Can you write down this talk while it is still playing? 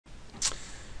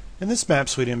In this Map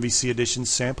Suite MVC Edition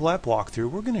sample app walkthrough,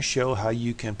 we're going to show how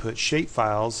you can put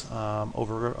shapefiles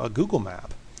over a Google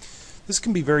map. This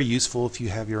can be very useful if you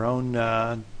have your own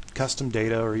custom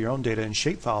data or your own data in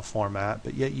shapefile format,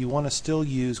 but yet you want to still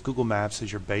use Google Maps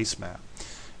as your base map.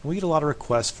 And we get a lot of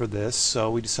requests for this,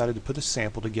 so we decided to put a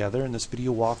sample together, and this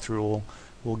video walkthrough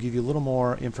will give you a little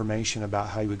more information about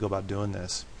how you would go about doing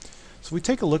this. So we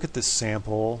take a look at this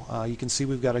sample. You can see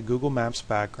we've got a Google Maps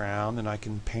background, and I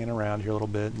can pan around here a little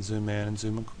bit and zoom in and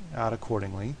zoom out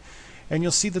accordingly. And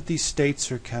you'll see that these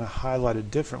states are kind of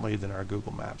highlighted differently than our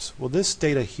Google Maps. Well, this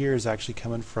data here is actually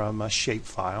coming from a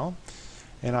shapefile,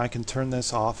 and I can turn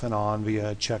this off and on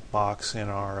via a checkbox in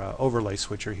our overlay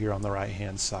switcher here on the right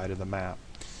hand side of the map.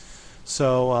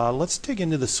 So let's dig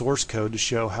into the source code to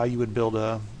show how you would build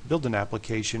an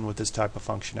application with this type of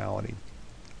functionality.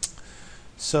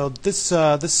 So this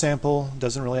sample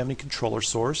doesn't really have any controller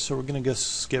source, so we're going to go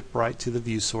skip right to the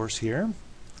view source here.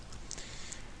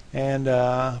 And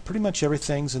pretty much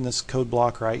everything's in this code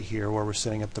block right here where we're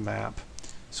setting up the map.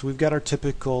 So we've got our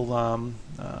typical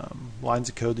lines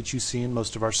of code that you see in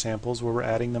most of our samples, where we're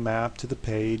adding the map to the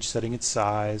page, setting its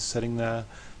size, setting the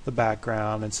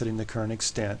background, and setting the current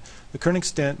extent. The current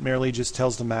extent merely just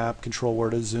tells the map control where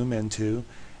to zoom into,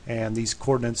 and these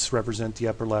coordinates represent the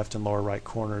upper left and lower right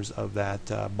corners of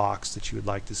that box that you would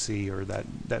like to see, or that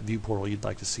view portal you'd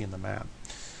like to see in the map.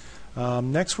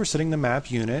 Next, we're setting the map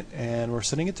unit, and we're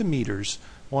setting it to meters.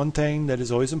 One thing that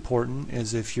is always important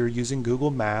is if you're using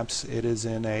Google Maps, it is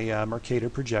in a Mercator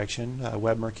projection,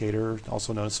 Web Mercator,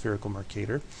 also known as Spherical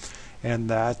Mercator, and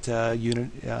that unit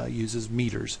uses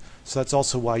meters. So that's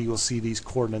also why you will see these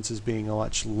coordinates as being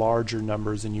much larger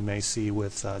numbers than you may see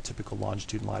with typical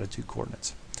longitude and latitude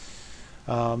coordinates.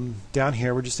 Down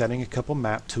here we're just adding a couple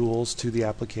map tools to the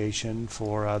application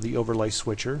for the overlay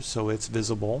switcher, so it's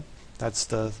visible. That's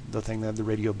the thing that had the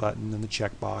radio button and the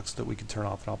checkbox that we can turn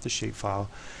off and off the shapefile.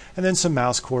 And then some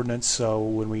mouse coordinates, so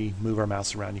when we move our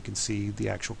mouse around you can see the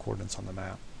actual coordinates on the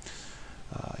map.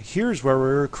 Here's where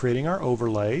we're creating our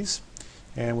overlays,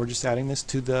 and we're just adding this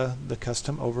to the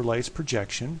custom overlays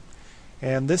projection.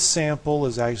 And this sample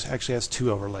actually has two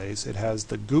overlays. It has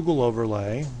the Google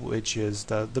overlay, which is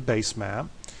the base map,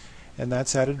 and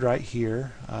that's added right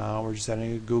here. We're just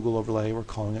adding a Google overlay. We're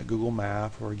calling it Google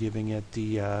Map. We're giving it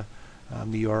the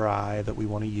URI that we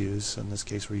want to use. In this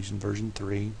case, we're using version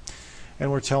 3.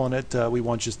 And we're telling it we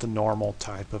want just the normal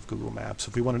type of Google Maps. So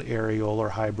if we wanted aerial or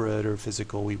hybrid or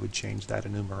physical, we would change that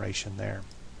enumeration there.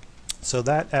 So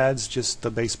that adds just the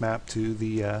base map to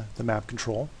the map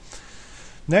control.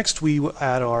 Next, we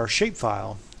add our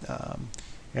shapefile.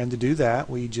 And to do that,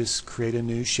 we just create a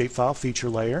new shapefile feature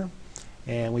layer,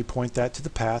 and we point that to the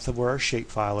path of where our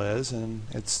shapefile is, and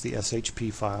it's the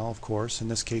SHP file, of course. In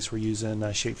this case, we're using a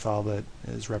shapefile that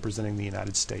is representing the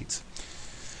United States.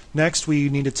 Next, we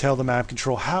need to tell the map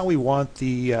control how we want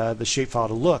the shapefile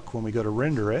to look when we go to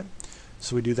render it.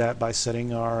 So we do that by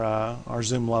setting our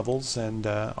zoom levels and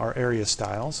our area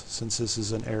styles. Since this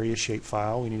is an area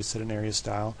shapefile, we need to set an area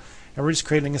style. And we're just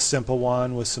creating a simple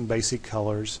one with some basic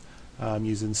colors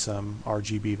using some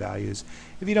RGB values.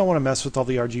 If you don't want to mess with all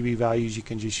the RGB values, you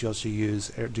can just also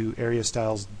do area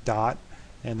styles dot,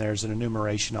 and there's an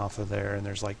enumeration off of there, and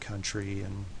there's like country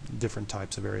and different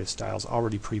types of area styles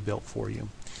already pre-built for you.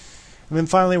 And then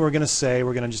finally, we're going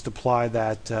to just apply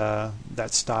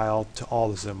that style to all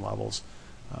the zoom levels.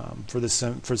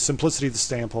 For simplicity of the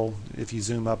sample, if you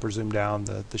zoom up or zoom down,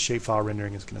 the shapefile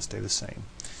rendering is going to stay the same.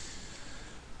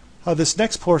 This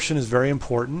next portion is very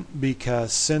important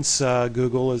because since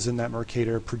Google is in that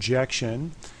Mercator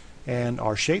projection and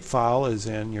our shapefile is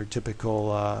in your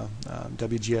typical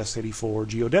WGS84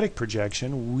 geodetic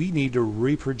projection, we need to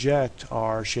reproject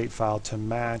our shapefile to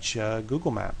match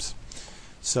Google Maps.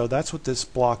 So that's what this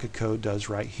block of code does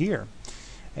right here.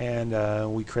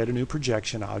 And we create a new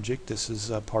projection object. This is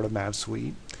part of Map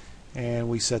Suite. And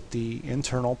we set the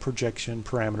internal projection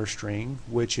parameter string,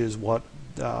 which is what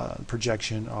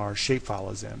projection our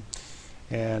shapefile is in.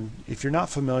 And if you're not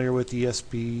familiar with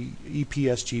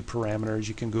EPSG parameters,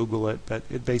 you can Google it, but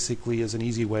it basically is an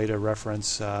easy way to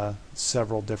reference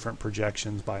several different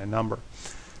projections by a number.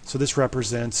 So this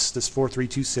represents, this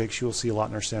 4326, you'll see a lot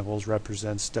in our samples,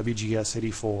 represents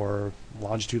WGS84,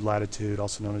 longitude, latitude,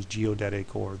 also known as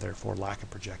geodetic, or therefore lack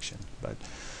of projection.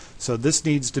 So this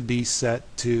needs to be set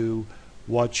to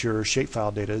what your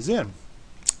shapefile data is in.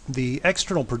 The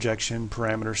external projection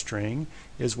parameter string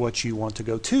is what you want to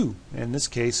go to. In this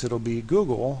case, it'll be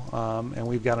Google, and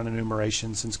we've got an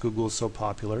enumeration since Google is so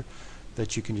popular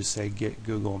that you can just say get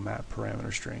Google map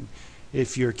parameter string.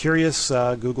 If you're curious,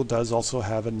 Google does also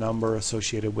have a number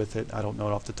associated with it. I don't know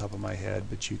it off the top of my head,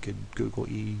 but you could Google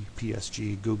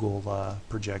EPSG, Google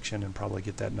projection, and probably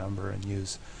get that number and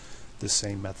use the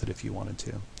same method if you wanted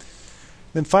to.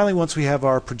 Then finally, once we have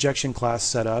our projection class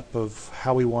set up of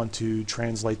how we want to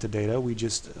translate the data, we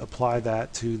just apply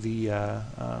that to the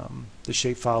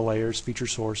shapefile layers feature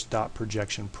source dot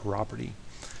projection property.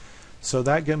 So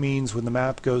that means when the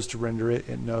map goes to render it,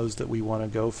 it knows that we want to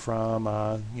go from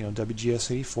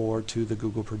WGS84 to the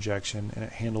Google projection, and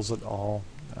it handles it all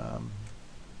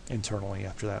internally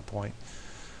after that point.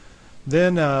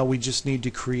 Then we just need to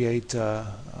create an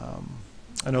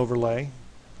overlay,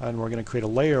 and we're going to create a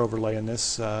layer overlay in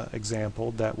this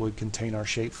example that would contain our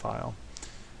shapefile.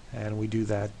 And we do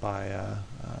that by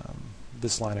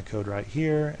this line of code right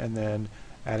here, and then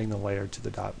adding the layer to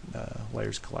the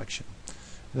layers collection.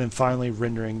 And then finally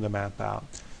rendering the map out.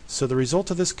 So the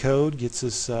result of this code gets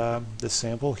us this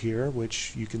sample here,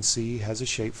 which you can see has a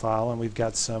shapefile, and we've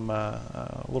got some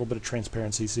a little bit of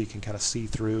transparency so you can kind of see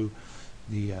through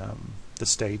the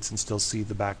states and still see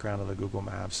the background of the Google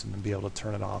Maps, and then be able to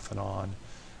turn it off and on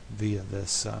via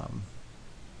this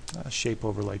shape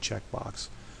overlay checkbox.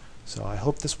 So I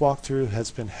hope this walkthrough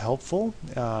has been helpful.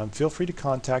 Feel free to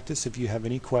contact us if you have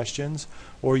any questions,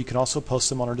 or you can also post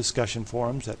them on our discussion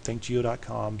forums at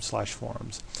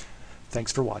thinkgeo.com/forums.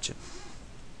 Thanks for watching.